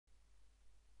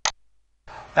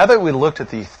Now that we looked at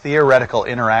the theoretical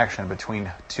interaction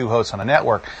between two hosts on a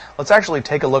network, let's actually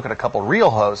take a look at a couple real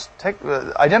hosts,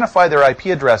 identify their IP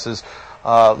addresses,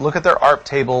 look at their ARP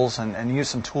tables, and use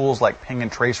some tools like ping and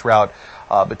trace route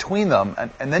between them,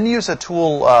 and then use a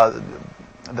tool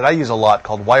that I use a lot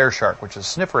called Wireshark, which is a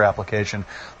sniffer application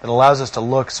that allows us to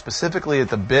look specifically at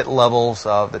the bit levels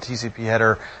of the TCP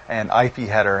header and IP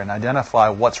header and identify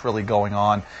what's really going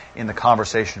on in the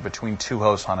conversation between two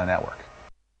hosts on a network.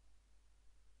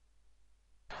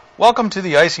 Welcome to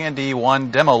the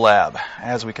ICND1 Demo Lab.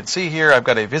 As we can see here, I've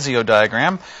got a Visio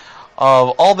diagram of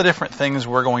all the different things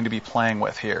we're going to be playing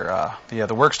with here. The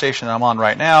workstation that I'm on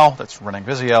right now, that's running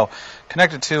Visio,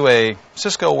 connected to a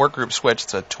Cisco workgroup switch.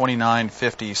 It's a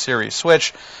 2950 series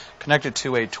switch, connected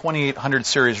to a 2800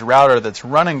 series router that's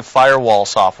running firewall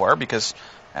software because,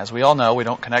 as we all know, we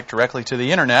don't connect directly to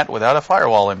the internet without a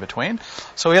firewall in between.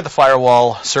 So we have the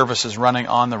firewall services running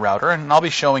on the router, and I'll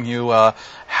be showing you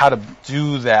how to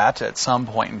do that at some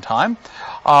point in time.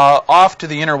 Off to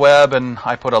the interweb, and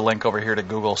I put a link over here to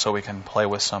Google so we can play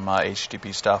with some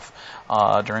HTTP stuff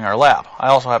during our lab. I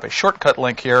also have a shortcut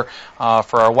link here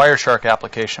for our Wireshark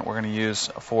application we're going to use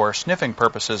for sniffing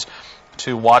purposes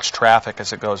to watch traffic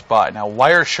as it goes by. Now,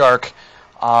 Wireshark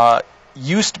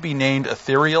used to be named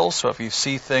Ethereal, so if you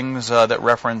see things that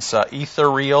reference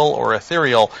Ethereal or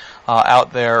Ethereal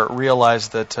out there, realize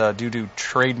that due to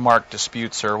trademark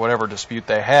disputes or whatever dispute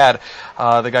they had,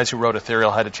 the guys who wrote Ethereal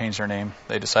had to change their name.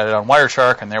 They decided on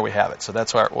Wireshark, and there we have it. So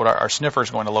that's what our sniffer is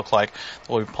going to look like that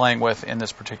we'll be playing with in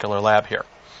this particular lab here.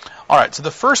 All right, so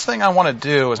the first thing I want to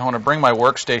do is I want to bring my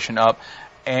workstation up.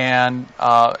 And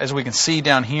as we can see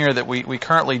down here that we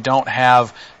currently don't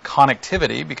have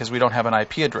connectivity because we don't have an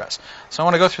IP address. So I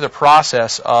want to go through the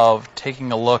process of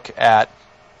taking a look at,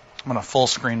 I'm going to full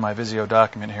screen my Visio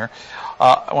document here.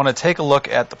 I want to take a look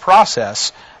at the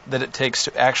process that it takes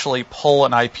to actually pull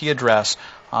an IP address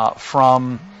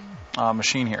from a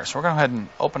machine here. So we're going to go ahead and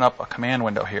open up a command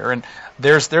window here. And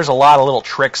there's a lot of little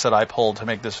tricks that I pulled to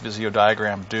make this Visio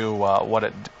diagram do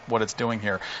what it's doing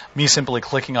here. Me simply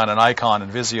clicking on an icon in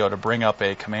Visio to bring up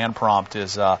a command prompt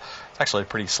is it's actually a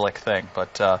pretty slick thing.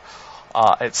 But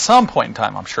at some point in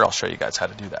time, I'm sure I'll show you guys how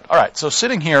to do that. All right, so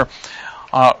sitting here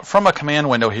from a command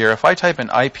window here, if I type in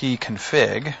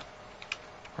ipconfig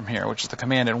from here, which is the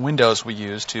command in Windows we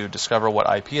use to discover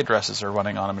what IP addresses are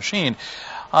running on a machine,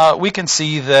 we can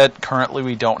see that currently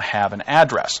we don't have an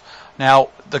address. Now,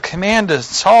 the command to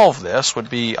solve this would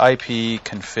be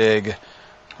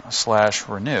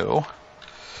ipconfig/renew.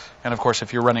 And of course,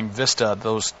 if you're running Vista,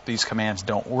 these commands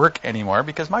don't work anymore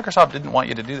because Microsoft didn't want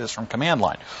you to do this from command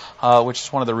line, which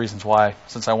is one of the reasons why,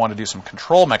 since I want to do some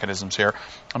control mechanisms here,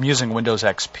 I'm using Windows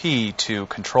XP to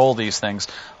control these things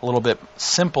a little bit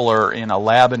simpler in a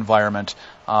lab environment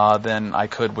than I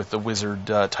could with the wizard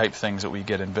type things that we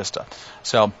get in Vista.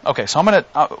 So, okay, so I'm going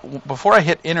to, before I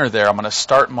hit enter there, I'm going to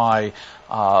start my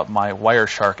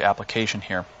Wireshark application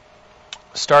here.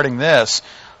 Starting this,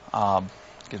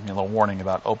 gives me a little warning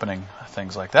about opening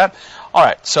things like that. All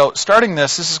right, so starting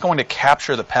this is going to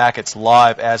capture the packets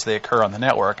live as they occur on the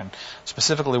network, and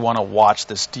specifically want to watch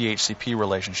this DHCP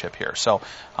relationship here. So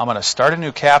I'm going to start a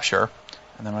new capture,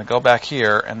 and then I'm going to go back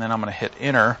here, and then I'm going to hit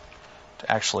enter to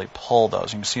actually pull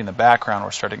those. You can see in the background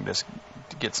we're starting to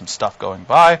get some stuff going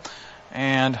by,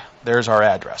 and there's our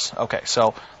address. Okay,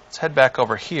 so let's head back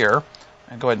over here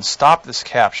and go ahead and stop this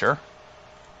capture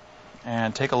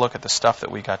and take a look at the stuff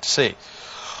that we got to see.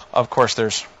 Of course,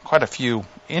 there's quite a few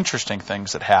interesting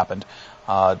things that happened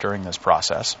during this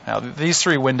process. Now, these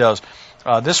three windows,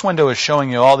 this window is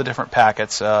showing you all the different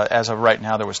packets. As of right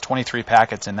now, there was 23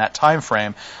 packets in that time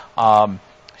frame.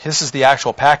 This is the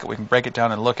actual packet. We can break it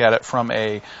down and look at it from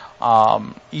a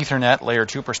Ethernet layer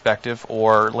 2 perspective,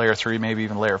 or layer 3, maybe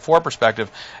even layer 4 perspective.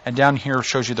 And down here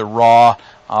shows you the raw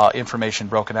information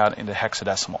broken out into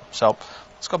hexadecimal. So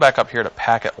let's go back up here to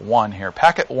packet 1 here.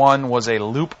 Packet 1 was a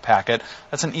loop packet.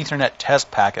 That's an Ethernet test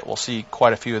packet. We'll see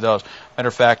quite a few of those. Matter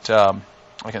of fact, I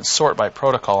can sort by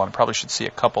protocol, and I probably should see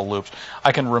a couple loops.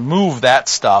 I can remove that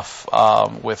stuff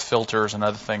with filters and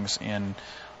other things in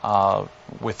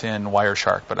within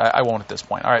Wireshark, but I won't at this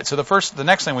point. All right, so the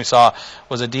next thing we saw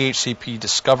was a DHCP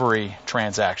discovery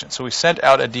transaction. So we sent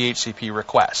out a DHCP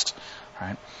request. All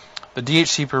right, the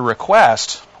DHCP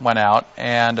request went out,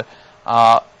 and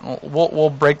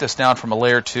we'll break this down from a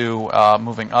layer 2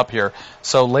 moving up here.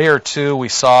 So layer 2, we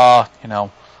saw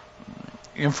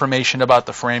information about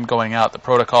the frame going out. The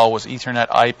protocol was Ethernet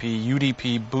IP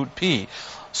UDP boot P.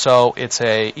 So it's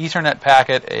a Ethernet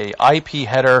packet, a IP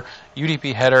header,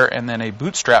 UDP header, and then a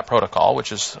bootstrap protocol,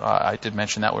 which is, I did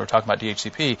mention that we were talking about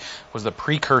DHCP, was the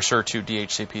precursor to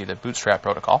DHCP, the bootstrap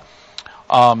protocol.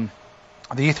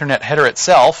 The Ethernet header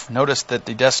itself, notice that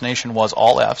the destination was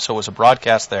all F, so it was a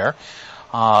broadcast there.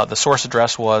 The source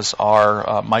address was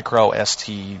our micro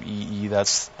STEE,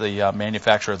 that's the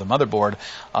manufacturer of the motherboard,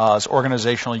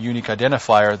 organizational unique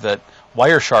identifier that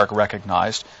Wireshark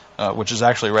recognized, which is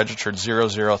actually registered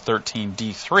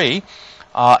 0013D3,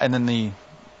 and then the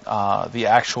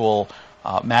actual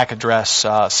MAC address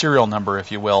serial number,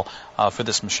 if you will, for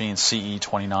this machine,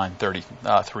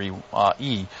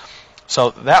 CE2933E.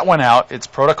 So that went out. It's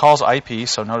protocols IP,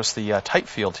 so notice the type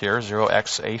field here,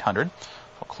 0x800.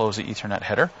 I'll close the Ethernet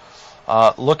header.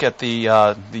 Look at the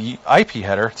IP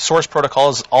header. Source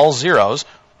protocol is all zeros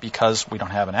because we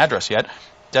don't have an address yet.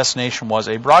 Destination was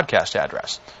a broadcast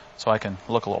address. So I can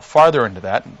look a little farther into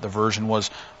that. The version was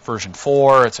version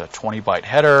 4. It's a 20-byte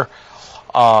header.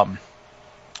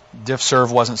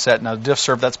 Diffserv wasn't set. Now,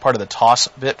 diffserv, that's part of the TOS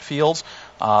bit fields,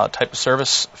 type of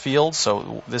service fields.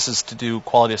 So this is to do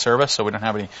quality of service, so we don't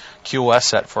have any QoS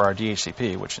set for our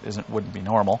DHCP, which wouldn't be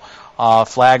normal.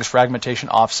 Flags, fragmentation,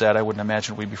 offset, I wouldn't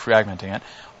imagine we'd be fragmenting it.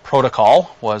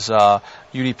 Protocol was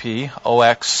UDP,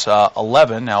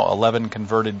 OX11. Now, 11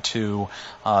 converted to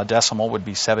decimal would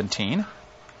be 17.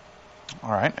 All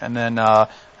right, and then a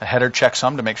header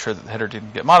checksum to make sure that the header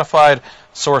didn't get modified,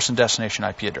 source and destination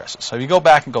IP addresses. So if you go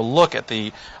back and go look at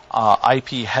the IP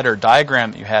header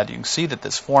diagram that you had, you can see that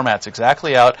this formats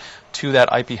exactly out to that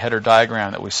IP header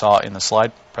diagram that we saw in the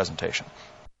slide presentation.